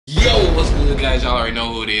good, guys? Y'all already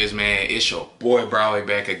know who it is, man. It's your boy Broadwayyy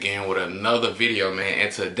back again with another video, man.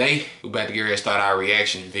 And today we about to get ready to start our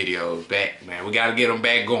reaction videos back, man. We gotta get them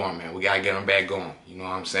back going, man. We gotta get them back going. You know what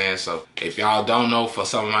I'm saying? So if y'all don't know, for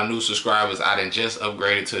some of my new subscribers, I done just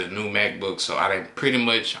upgraded to the new MacBook, so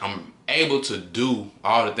I'm able to do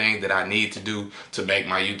all the things that I need to do to make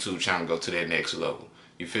my YouTube channel go to that next level.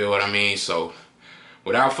 You feel what I mean? So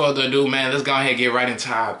without further ado, man, let's go ahead and get right into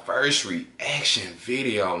our first reaction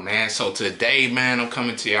video, man. So today, man, I'm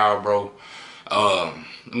coming to y'all, bro. Let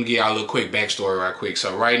me give y'all a little quick backstory right quick.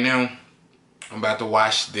 So right now, I'm about to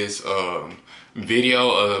watch this video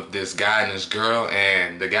of this guy and this girl,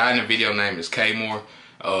 and the guy in the video name is Kmoore.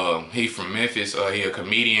 He from Memphis. He a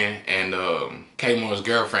comedian, and Kmoore's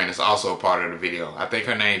girlfriend is also a part of the video. I think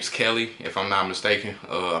her name's Kelly, if I'm not mistaken.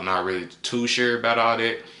 I'm not really too sure about all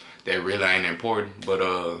that. That really ain't important, but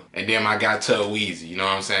and then I got TutWeezy, you know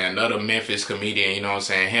what I'm saying, another Memphis comedian, you know what I'm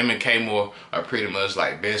saying. Him and Kmoore are pretty much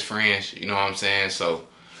like best friends, you know what I'm saying. So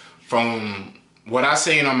from what I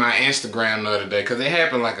seen on my Instagram the other day, because it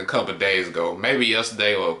happened like a couple days ago, maybe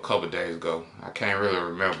yesterday or a couple days ago, I can't really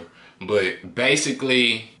remember, but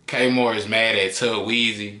basically Kmoore is mad at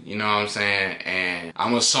TutWeezy, you know what I'm saying, and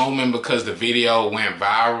I'm assuming because the video went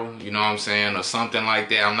viral, you know what I'm saying, or something like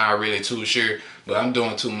that. I'm not really too sure, but I'm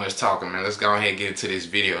doing too much talking, man. Let's go ahead and get into this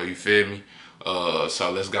video, you feel me?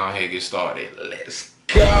 So let's go ahead and get started. Let's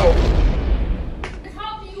go!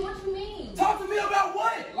 Talk to you, what you mean? Talk to me about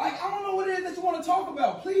what? Like, I don't know what it is that you want to talk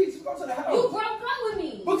about. Please, go to the house. You broke up with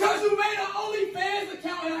me. Because you made an OnlyFans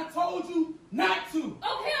account and I told you not to. Okay,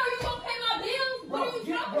 are you gonna pay my bills? Bro, What are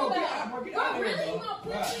you talking about? Get out of really? here, You gonna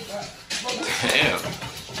put me?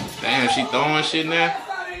 Damn, she throwing shit now?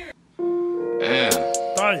 Damn.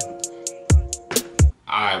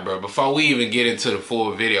 Alright, bro, before we even get into the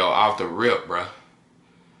full video off the rip, bro,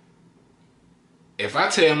 if I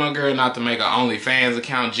tell my girl not to make an OnlyFans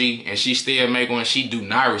account, G, and she still make one, she do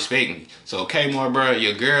not respect me. So, Kmoore, bro,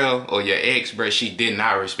 your girl or your ex, bro, she did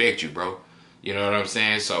not respect you, bro. You know what I'm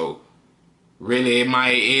saying? So, really, it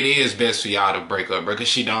is best for y'all to break up, bro, because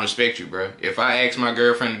she don't respect you, bro. If I ask my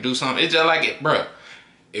girlfriend to do something, it's just like it, bro.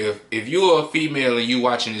 If you're a female and you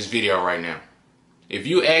watching this video right now, if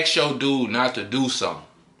you ask your dude not to do something,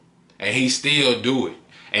 and he still do it,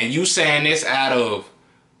 and you saying this out of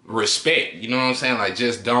respect, you know what I'm saying, like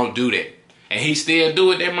just don't do that, and he still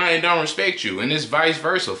do it, that man don't respect you, and it's vice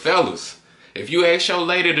versa, fellas. If you ask your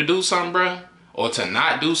lady to do something, bro, or to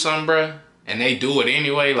not do something, bro, and they do it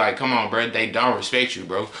anyway, like, come on, bro, they don't respect you,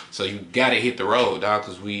 bro. So you gotta hit the road, dog,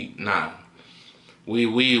 because we gonna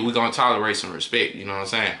tolerate some respect, you know what I'm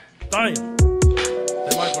saying? Damn.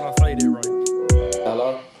 They like when I say that, right?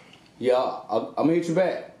 Hello? Yeah, I'm gonna hit you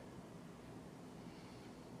back.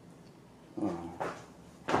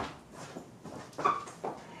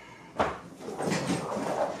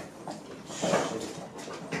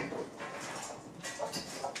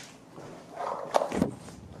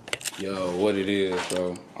 Yo, what it is,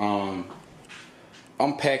 bro.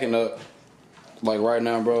 I'm packing up, like right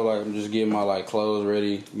now, bro. Like I'm just getting my like clothes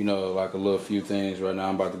ready, you know, like a little few things right now.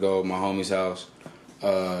 I'm about to go to my homie's house.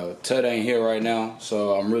 Tut ain't here right now,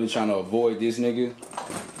 so I'm really trying to avoid this nigga.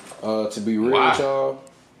 To be real with y'all,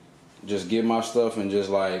 just get my stuff and just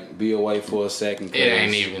like be away for a second. It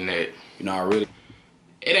ain't even that. You know, I really.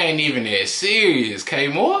 It ain't even that serious,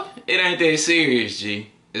 Kmoore. It ain't that serious, G.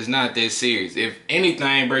 It's not that serious. If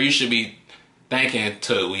anything, bro, you should be thanking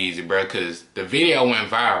TutWeezy, bro, because the video went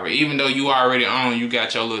viral. Even though you already on, you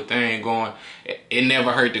got your little thing going, it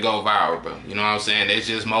never hurt to go viral, bro. You know what I'm saying? There's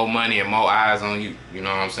just more money and more eyes on you. You know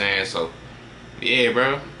what I'm saying? So, yeah,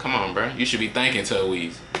 bro. Come on, bro. You should be thanking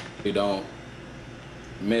TutWeezy. We don't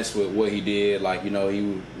mess with what he did. Like, you know,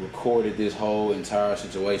 he recorded this whole entire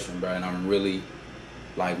situation, bro, and I'm really,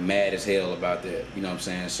 like, mad as hell about that. You know what I'm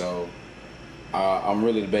saying? So I'm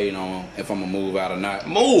really debating on if I'm gonna move out or not.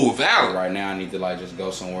 Move out? Right now I need to like just go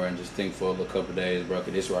somewhere and just think for a couple of days, bro,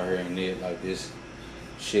 cause this right here ain't it. Like this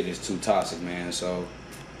shit is too toxic, man. So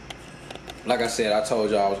like I said, I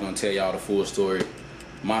told y'all I was gonna tell y'all the full story,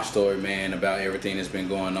 my story, man, about everything that's been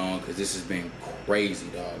going on, cause this has been crazy,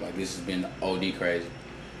 dog. Like this has been OD crazy.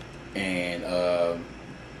 And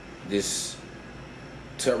this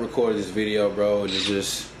Tut recorded this video, bro, and it's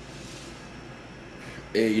just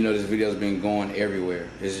you know, this video's been going everywhere.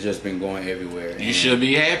 It's just been going everywhere. You should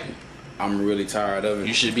be happy. I'm really tired of it.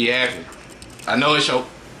 You should be happy. I know it's your...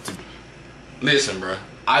 Listen, bro.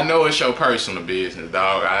 I know it's your personal business,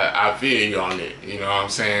 dog. I feel you on it. You know what I'm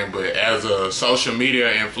saying? But as a social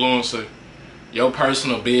media influencer, your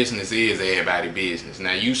personal business is everybody's business.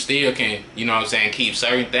 Now, you still can, you know what I'm saying, keep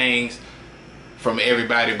certain things from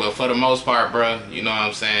everybody, but for the most part, bro, you know what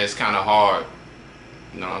I'm saying, it's kind of hard,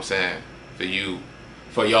 you know what I'm saying,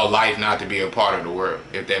 for your life not to be a part of the world,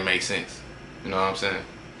 if that makes sense. You know what I'm saying?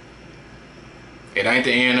 It ain't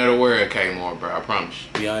the end of the world, Kmoore, bro, I promise you.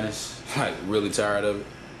 To be honest, like, really tired of it.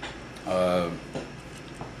 Bro,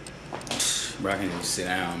 I can't even sit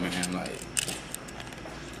down, man, like.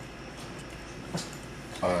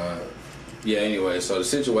 Yeah, anyway, so the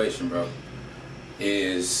situation, bro,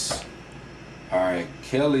 is, alright,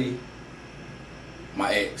 Kelly,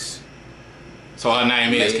 my ex. So her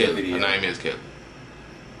name is made a Kelly. video, Her name is Kelly.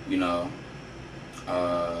 you know,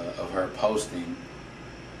 of her posting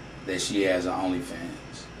that she has an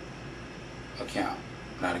OnlyFans account.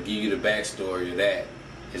 Now, to give you the backstory of that,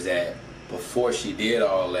 is that before she did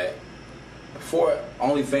all that, before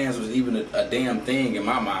OnlyFans was even a damn thing in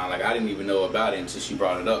my mind, like, I didn't even know about it until she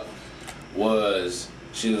brought it up,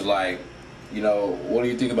 she was like, you know, what do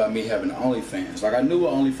you think about me having OnlyFans? Like, I knew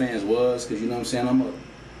what OnlyFans was, because, you know what I'm saying,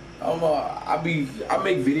 I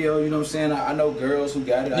make video, you know what I'm saying, I know girls who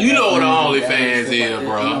got it. You know what OnlyFans is,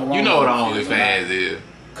 bro. You know what OnlyFans is.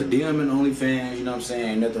 Condemning OnlyFans, you know what I'm saying,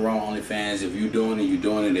 ain't nothing wrong with OnlyFans. If you're doing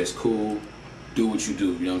it, that's cool. Do what you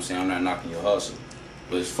do, you know what I'm saying, I'm not knocking your hustle.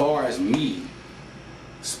 But as far as me,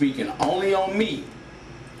 speaking only on me,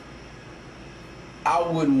 I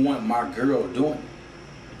wouldn't want my girl doing it.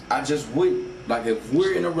 I just wouldn't. Like, if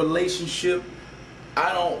we're in a relationship,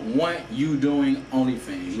 I don't want you doing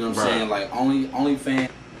OnlyFans. You know what I'm saying? Like, OnlyFans.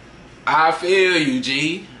 I feel you,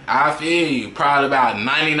 G. I feel you. Probably about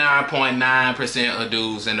 99.9% of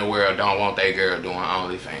dudes in the world don't want their girl doing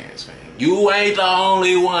OnlyFans, fam. You ain't the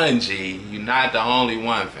only one, G. You're not the only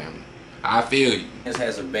one, fam. I feel you. This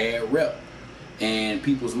has a bad rep in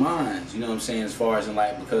people's minds, you know what I'm saying, as far as in,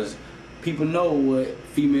 like, because people know what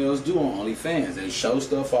females do on OnlyFans. They show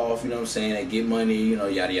stuff off, you know what I'm saying, they get money, you know,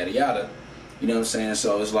 yada yada yada. You know what I'm saying?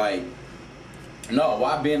 So it's like, no,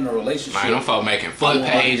 why be in a relationship? Man, them folk making foot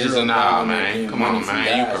pages and all, man. Come on,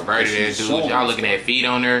 man. You perverted ass dudes. Y'all looking at feet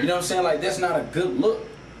on there. You know what I'm saying? Like, that's not a good look.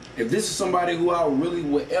 If this is somebody who I really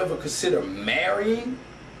would ever consider marrying,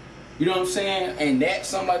 you know what I'm saying, and that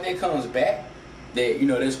something like that comes back, that, you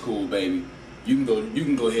know, that's cool, baby. You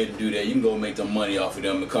can go ahead and do that. You can go make the money off of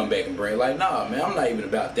them and come back and bring it. Like, nah, man, I'm not even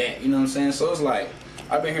about that. You know what I'm saying? So it's like,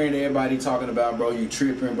 I've been hearing everybody talking about, bro, you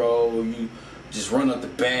tripping, bro, you just run up the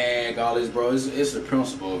bag, all this, bro. It's the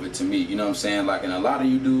principle of it to me. You know what I'm saying? Like, and a lot of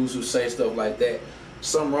you dudes who say stuff like that,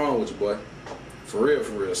 something wrong with you, boy. For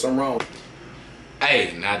real, something wrong.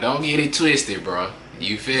 Hey, now don't get it twisted, bro.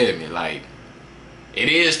 You feel me? Like, it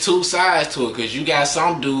is two sides to it, because you got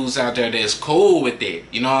some dudes out there that's cool with it.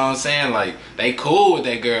 You know what I'm saying? Like, they cool with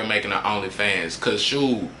that girl making her OnlyFans. Because,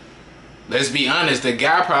 shoot, let's be honest, the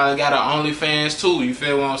guy probably got an OnlyFans too. You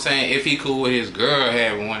feel what I'm saying? If he cool with his girl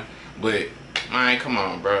having one. But, man, come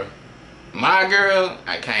on, bro. My girl,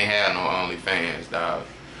 I can't have no OnlyFans, dog.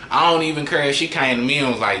 I don't even care if she came to me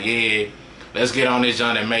and was like, yeah, let's get on this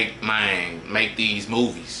joint and make these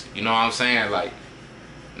movies. You know what I'm saying? Like,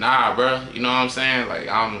 nah, bro. You know what I'm saying? Like,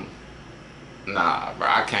 nah, bro.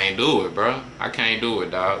 I can't do it, bro. I can't do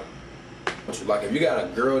it, dog. Like, if you got a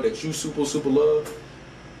girl that you super love,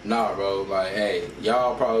 nah, bro. Like, hey,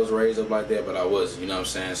 y'all probably was raised up like that, but I wasn't. You know what I'm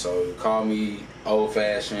saying? So call me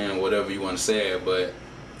old-fashioned, whatever you want to say, but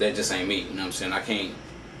that just ain't me. You know what I'm saying? I can't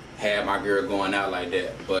have my girl going out like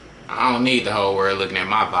that. But I don't need the whole world looking at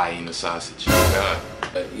my body in the sausage.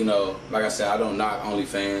 But, you know, like I said, I don't knock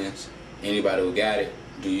OnlyFans. Anybody who got it,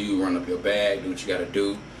 do you run up your bag, do what you gotta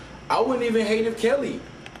do. I wouldn't even hate if Kelly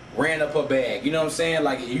ran up her bag. You know what I'm saying?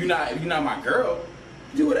 Like, if you're not my girl,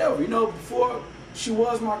 do whatever. You know, before she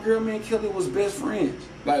was my girl, me and Kelly was best friends.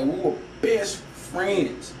 Like, we were best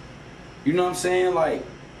friends. You know what I'm saying? Like,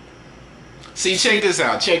 see, check this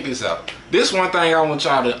out. This one thing I want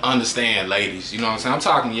y'all to understand, ladies. You know what I'm saying? I'm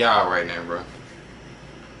talking to y'all right now, bro.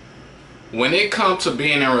 When it comes to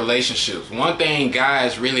being in relationships, one thing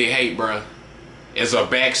guys really hate, bro, is a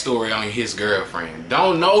backstory on his girlfriend.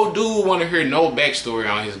 Don't no dude want to hear no backstory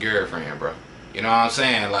on his girlfriend, bro. You know what I'm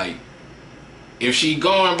saying? Like, if she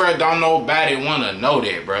going, bro, don't nobody want to know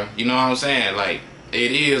that, bro. You know what I'm saying? Like,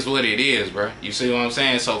 it is what it is, bro. You see what I'm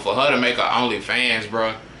saying? So for her to make her OnlyFans,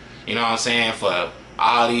 bro, you know what I'm saying, for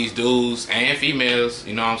all these dudes and females,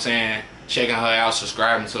 you know what I'm saying, checking her out,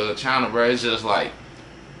 subscribing to her channel, bro, it's just like,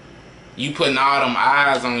 you putting all them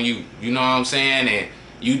eyes on you, you know what I'm saying, and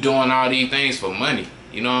you doing all these things for money,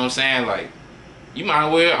 you know what I'm saying, like, you might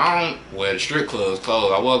wear, I don't wear the strip club's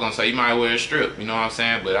clothes. I was gonna say you might wear a strip, you know what I'm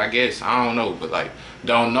saying? But I guess, I don't know. But like,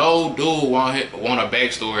 don't no dude want a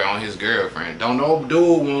backstory on his girlfriend. Don't no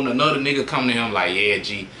dude want another nigga come to him like, yeah,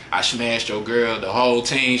 G, I smashed your girl, the whole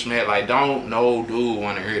team smashed. Like, don't no dude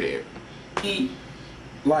want to hear that. He,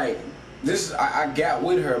 like, this, I got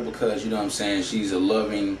with her because, you know what I'm saying, she's a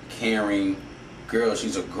loving, caring girl.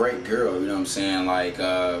 She's a great girl, you know what I'm saying? Like,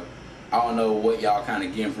 I don't know what y'all kind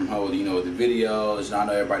of getting from her, you know, with the videos. I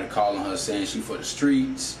know everybody calling her saying she for the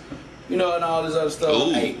streets, you know, and all this other stuff.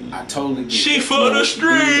 Ooh. Hey, I totally get She it. for You know, the she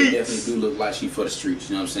definitely streets. do look like she for the streets,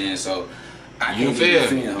 you know what I'm saying? So, I You can't feel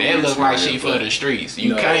even me? defend her That on look this like right she here, for but, the streets. you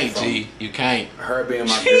You know, can't, from G. You can't. her being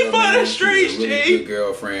my She girl, for man, the she's streets, a really G. good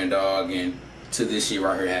girlfriend, dog, and to this shit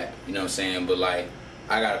right here happened, you know what I'm saying? But, like,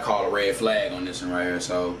 I gotta call a red flag on this one right here,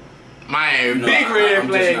 so... Man, You know, big red I'm just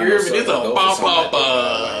flag, not you no hear me? This a sucker. Go for pop something like up,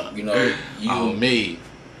 that, like, you know, on me.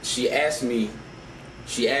 she asks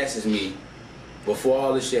me before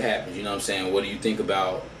all this shit happens, you know what I'm saying, what do you think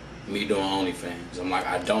about me doing OnlyFans? I'm like,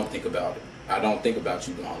 I don't think about it. I don't think about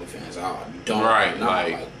you doing OnlyFans. I don't. Right, nah,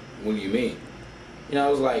 like, what do you mean? You know, I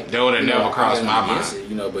was like, That would've you know, never crossed I got my nothing against mind. it,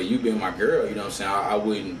 you know, but you being my girl, you know what I'm saying, I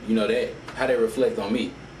wouldn't, you know, that, how that reflect on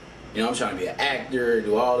me? You know, I'm trying to be an actor,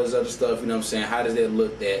 do all this other stuff, you know what I'm saying, how does that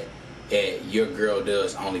look at your girl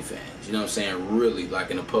does OnlyFans? You know what I'm saying? Really, like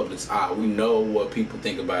in the public's eye. We know what people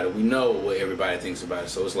think about it. We know what everybody thinks about it.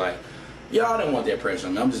 So it's like, y'all didn't want that pressure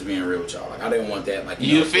on me. I'm just being real with y'all. Like, I didn't want that. Like,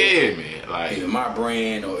 You know, feel me? Like, either my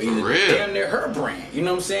brand or either real. damn near her brand. You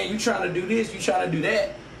know what I'm saying? You trying to do this, you trying to do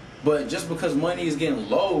that. But just because money is getting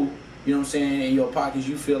low, you know what I'm saying, in your pockets,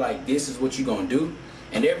 you feel like this is what you gonna do.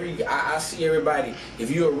 And I see everybody,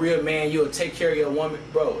 if you're a real man, you'll take care of your woman.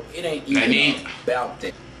 Bro, it ain't even about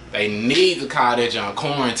that. they need to call that John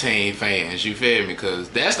quarantine fans, you feel me? Because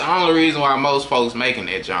that's the only reason why most folks making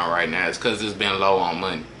that John right now is because it's been low on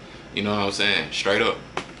money. You know what I'm saying? Straight up.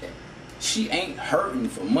 She ain't hurting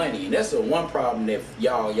for money, and that's the one problem that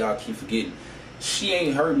y'all keep forgetting. She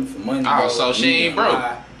ain't hurting for money. Oh, bro. so she We ain't can broke.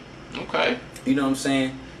 lie. Okay. You know what I'm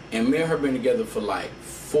saying? And me and her been together for like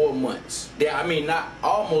 4 months. Yeah, I mean, not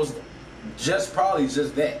almost, probably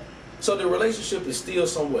just that. So the relationship is still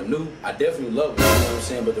somewhat new. I definitely love her, you know what I'm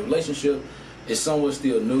saying? But the relationship is somewhat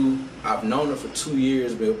still new. I've known her for 2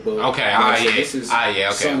 years, but Okay, this is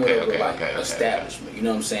somewhat of a establishment. You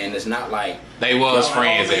know what I'm saying? It's not like They was y'all,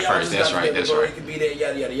 friends man, at y'all first. just That's got right. together, That's bro. right. It could be that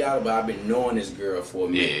yada yada yada. But I've been knowing this girl for a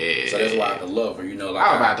minute, Yeah. so that's why I can love her. You know, like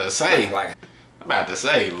I was about to say. like I'm about to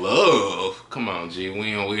say love. Come on, G.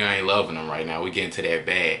 We ain't loving them right now. We getting to that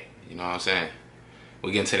bag. You know what I'm saying?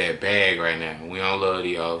 We getting to that bag right now. We don't love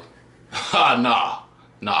these hoes. Nah.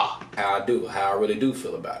 how I really do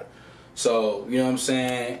feel about it. So, you know what I'm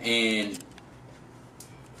saying? And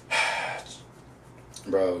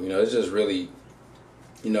bro, you know, it's just really,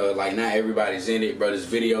 you know, like not everybody's in it, bro. This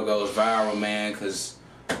video goes viral, man, cause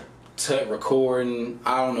Tut recording,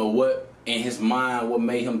 I don't know what in his mind, what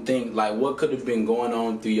made him think, like what could have been going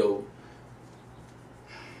on through your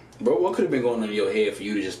what could have been going on in your head for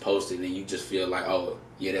you to just post it and you just feel like, oh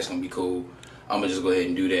yeah, that's gonna be cool. I'm gonna just go ahead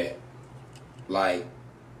and do that. Like,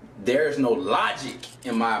 there's no logic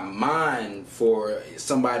in my mind for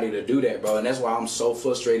somebody to do that, bro. And that's why I'm so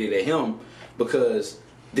frustrated at him, because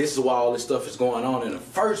this is why all this stuff is going on in the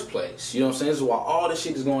first place. You know what I'm saying? This is why all this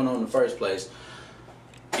shit is going on in the first place.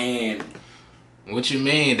 And What you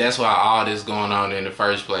mean? That's why all this going on in the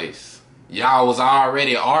first place. Y'all was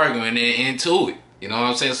already arguing into it. You know what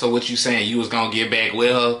I'm saying? So what you saying? You was gonna get back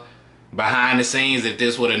with her behind the scenes if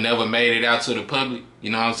this would have never made it out to the public?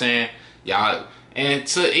 You know what I'm saying? Y'all, and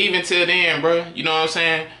even till then, bro, you know what I'm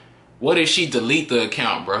saying? What if she delete the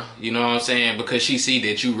account, bro? You know what I'm saying? Because she see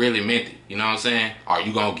that you really meant it. You know what I'm saying? Are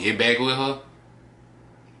you gonna get back with her?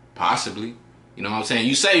 Possibly. You know what I'm saying?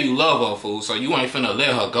 You say you love her, fool, so you ain't finna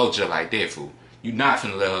let her go just like that, fool. You not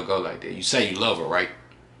finna let her go like that. You say you love her, right?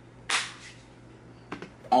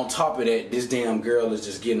 on top of that, this damn girl is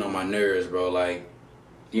just getting on my nerves, bro. Like,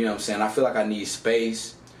 you know what I'm saying? I feel like I need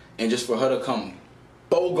space. And just for her to come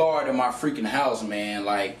bogart in my freaking house, man.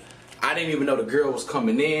 Like, I didn't even know the girl was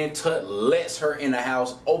coming in. Tut lets her in the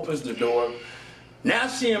house, opens the door. Now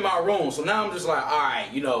she in my room. So now I'm just like, all right,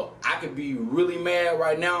 you know, I could be really mad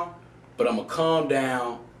right now, but I'm going to calm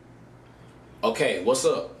down. Okay, what's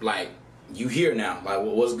up? Like, you here now. Like,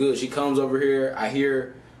 what's good? She comes over here. I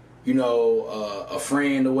hear, you know, a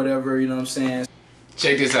friend or whatever, you know what I'm saying?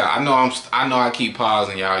 Check this out. I know I keep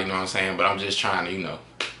pausing y'all, you know what I'm saying, but I'm just trying to, you know,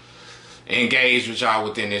 engage with y'all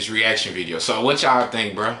within this reaction video. So what y'all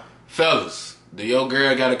think, bro? Fellas, do your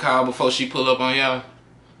girl got a call before she pull up on y'all?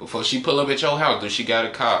 Before she pull up at your house, do she got a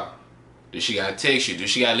call? Do she gotta text you? Do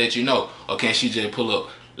she gotta let you know? Or can she just pull up,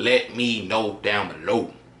 let me know down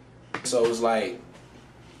below? So it's like,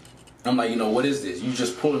 I'm like, you know, what is this? You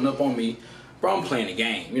just pulling up on me. Bro, I'm playing the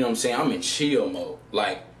game. You know what I'm saying? I'm in chill mode.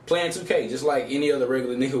 Like, playing 2K, just like any other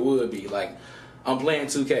regular nigga would be. Like, I'm playing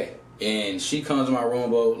 2K. And she comes to my room,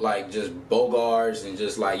 bro, like, just bogarts and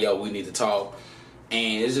just like, yo, we need to talk.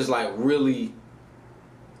 And it's just like, really,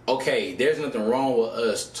 okay, there's nothing wrong with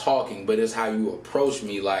us talking, but it's how you approach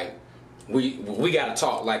me. Like, we gotta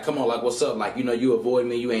talk. Like, come on, like, what's up? Like, you know, you avoid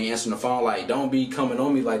me, you ain't answering the phone. Like, don't be coming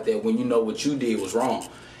on me like that when you know what you did was wrong.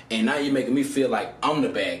 And now you're making me feel like I'm the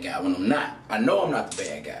bad guy when I'm not. I know I'm not the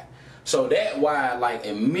bad guy. So that why, like,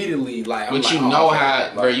 immediately, like, I'm but like, you know okay. how,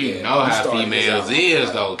 Like, bro, you know how females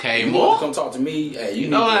is, though, Kmoore. You want to come talk to me, hey, you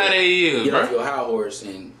know need how to they is, get bro. off your high horse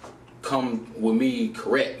and come with me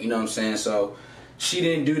correct, you know what I'm saying? So she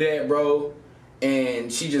didn't do that, bro,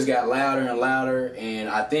 and she just got louder and louder, and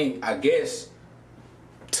I guess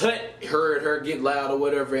Tut heard her get loud or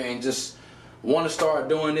whatever and just want to start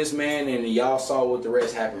doing this, man, and y'all saw what the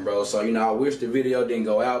rest happened, bro. So, you know, I wish the video didn't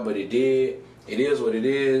go out, but it did. It is what it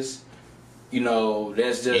is. You know,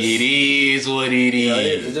 that's just... It is what it is. You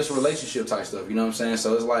know, it's just relationship type stuff, you know what I'm saying?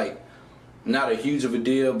 So it's like, not a huge of a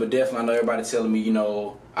deal, but definitely I know everybody telling me, you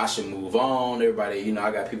know, I should move on. Everybody, you know,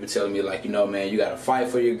 I got people telling me like, you know, man, you got to fight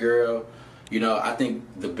for your girl. You know, I think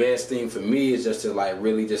the best thing for me is just to like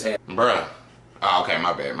really just have... Bruh. Oh, okay,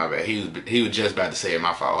 my bad. He was just about to say it,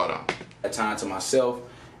 my fault, hold on. Time to myself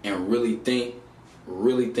and really think,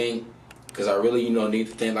 because I really, you know, need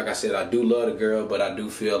to think. Like I said, I do love the girl, but I do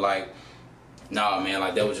feel like, nah, man,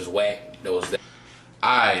 like that was just whack. That was that.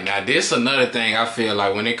 Alright, now this another thing I feel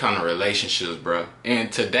like when it comes to relationships, bro. In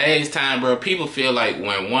today's time, bro, people feel like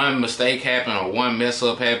when one mistake happen or one mess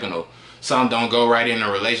up happen or something don't go right in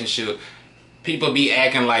a relationship, people be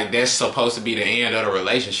acting like that's supposed to be the end of the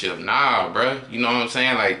relationship. Nah, bro, you know what I'm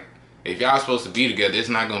saying? Like, if y'all supposed to be together, it's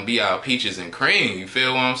not gonna be all peaches and cream. You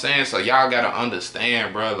feel what I'm saying? So y'all gotta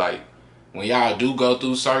understand, bro. Like, when y'all do go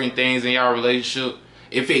through certain things in y'all relationship,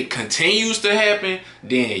 if it continues to happen,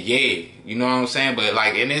 then yeah, you know what I'm saying? But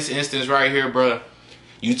like in this instance right here, bro,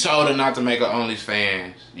 you told her not to make her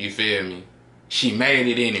OnlyFans. You feel me? She made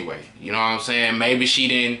it anyway. You know what I'm saying? Maybe she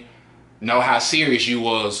didn't know how serious you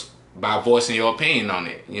was by voicing your opinion on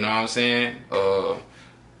it. You know what I'm saying?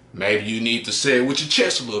 Maybe you need to say it with your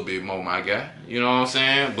chest a little bit more, my guy. You know what I'm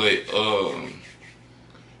saying? But,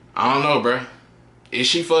 I don't know, bro. Is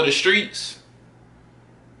she for the streets?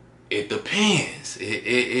 It depends.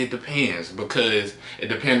 It depends. Because it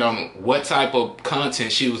depends on what type of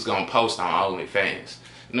content she was going to post on OnlyFans.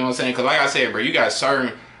 You know what I'm saying? Because like I said, bro, you got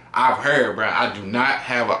certain... I've heard, bro, I do not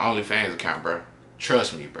have an OnlyFans account, bro.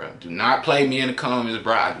 Trust me, bro. Do not play me in the comments,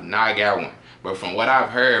 bro. I do not got one. But from what I've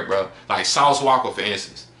heard, bro, like Sauce Walker, for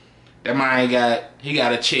instance, that man he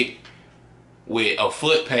got a chick with a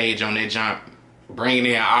foot page on that jump, bringing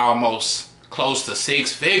in almost close to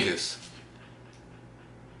 6 figures.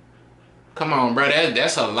 Come on, bro,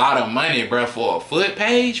 that's a lot of money, bro, for a foot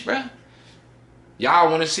page, bro. Y'all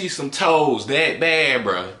want to see some toes that bad,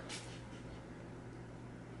 bro?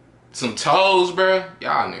 Some toes, bro?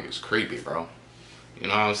 Y'all niggas creepy, bro. You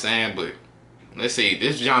know what I'm saying? But let's see.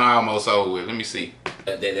 This John almost over with. Let me see.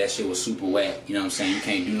 That shit was super whack. You know what I'm saying? You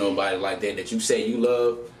can't do nobody like that you say you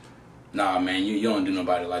love. Nah, man, you don't do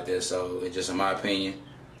nobody like that. So it's just in my opinion,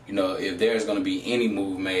 you know, if there's gonna be any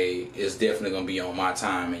move made, it's definitely gonna be on my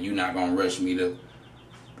time, and you're not gonna rush me to,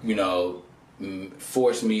 you know,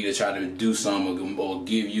 force me to try to do something or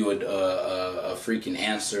give you a freaking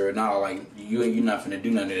answer. Nah, like you're not finna do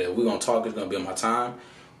none of that. We're gonna talk. It's gonna be on my time.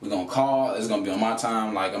 We're gonna call. It's gonna be on my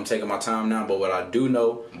time. Like I'm taking my time now. But what I do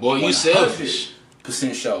know, boy, you selfish.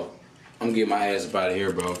 % sure. I'm getting my ass up out of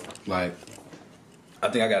here, bro. Like, I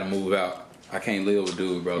think I gotta move out. I can't live with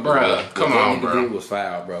dude, bro. Bruh, come on, bro. Dude was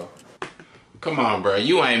foul, bro. Come on, bro.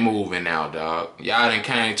 You ain't moving now, dog. Y'all done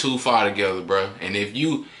came too far together, bro. And if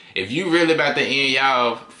you really about to end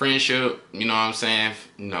y'all friendship, you know what I'm saying?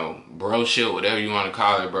 You know, bro shit, whatever you want to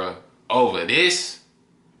call it, bro. Over this,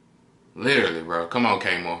 literally, bro. Come on,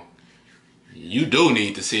 Kmoore. You do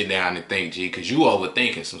need to sit down and think, G, because you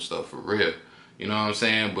overthinking some stuff for real. You know what I'm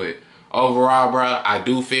saying? But overall, bro, I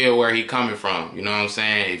do feel where he coming from. You know what I'm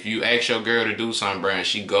saying? If you ask your girl to do something, bro, and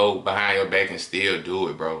she go behind your back and still do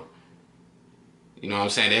it, bro. You know what I'm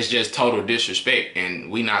saying? That's just total disrespect,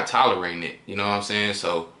 and we not tolerating it. You know what I'm saying?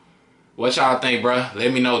 So, what y'all think, bro?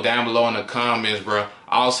 Let me know down below in the comments, bro.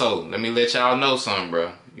 Also, let me let y'all know something,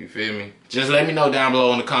 bro. You feel me? Just let me know down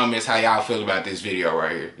below in the comments how y'all feel about this video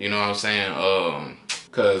right here. You know what I'm saying?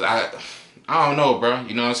 Cause I don't know, bro.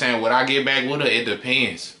 You know what I'm saying? Would I get back with her? It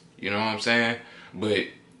depends. You know what I'm saying? But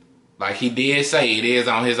like he did say, it is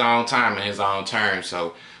on his own time and his own terms.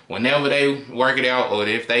 So whenever they work it out, or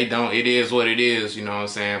if they don't, it is what it is, you know what I'm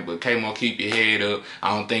saying? But Kmoore, keep your head up.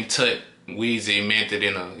 I don't think TutWeezy meant it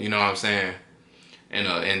in a, you know what I'm saying, in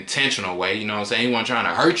an intentional way, you know what I'm saying? He wasn't trying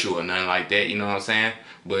to hurt you or nothing like that, you know what I'm saying?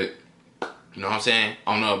 But, you know what I'm saying?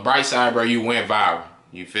 On the bright side, bro, you went viral.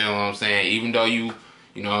 You feel what I'm saying? Even though you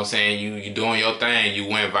know what I'm saying, you doing your thing, you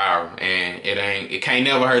went viral. And it can't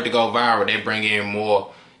never hurt to go viral. They bring in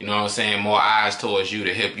more, you know what I'm saying, more eyes towards you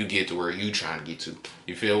to help you get to where you trying to get to.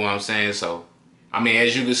 You feel what I'm saying? So, I mean,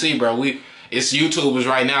 as you can see, bro, it's YouTubers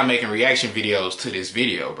right now making reaction videos to this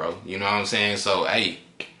video, bro. You know what I'm saying? So, hey,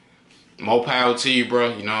 more power to you, bro.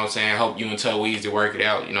 You know what I'm saying? Hope you and TutWeezy work it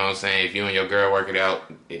out. You know what I'm saying? If you and your girl work it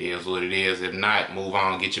out, it is what it is. If not, move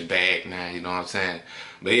on, get your bag now. You know what I'm saying?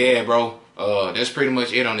 But yeah, bro, that's pretty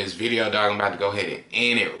much it on this video, dog. I'm about to go ahead and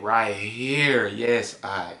end it right here. Yes,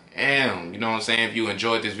 I am. You know what I'm saying? If you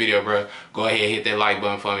enjoyed this video, bro, go ahead and hit that like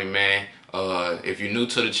button for me, man. If you're new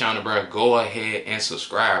to the channel, bro, go ahead and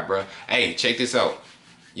subscribe, bro. Hey, check this out.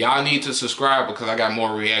 Y'all need to subscribe because I got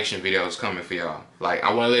more reaction videos coming for y'all. Like,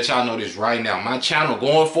 I want to let y'all know this right now. My channel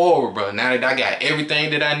going forward, bro, now that I got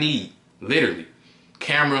everything that I need, literally,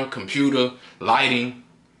 camera, computer, lighting,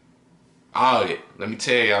 all of it. Let me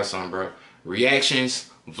tell y'all something, bro. Reactions,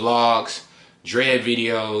 vlogs, dread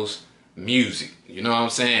videos, music. You know what I'm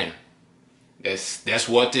saying? That's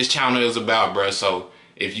what this channel is about, bro. So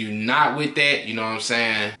if you not with that, you know what I'm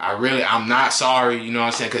saying, I'm not sorry, you know what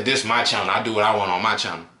I'm saying, because this is my channel. I do what I want on my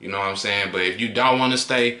channel, you know what I'm saying? But if you don't want to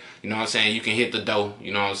stay, you know what I'm saying, you can hit the door,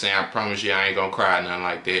 you know what I'm saying? I promise you I ain't gonna cry, nothing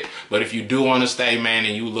like that. But if you do want to stay, man,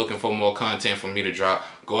 and you looking for more content for me to drop,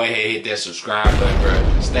 go ahead and hit that subscribe button,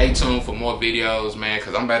 bro. Stay tuned for more videos, man,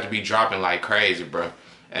 because I'm about to be dropping like crazy, bro.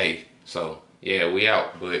 Hey, so, yeah, we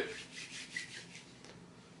out, but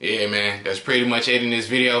yeah, man, that's pretty much it in this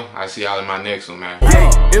video. I'll see y'all in my next one, man. Hey,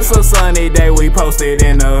 it's a sunny day, we posted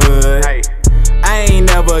in the hood. Hey, I ain't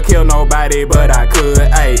never killed nobody, but I could.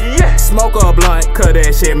 Hey, yeah. Smoke a blunt, cause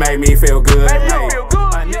that shit make me feel good. Hey.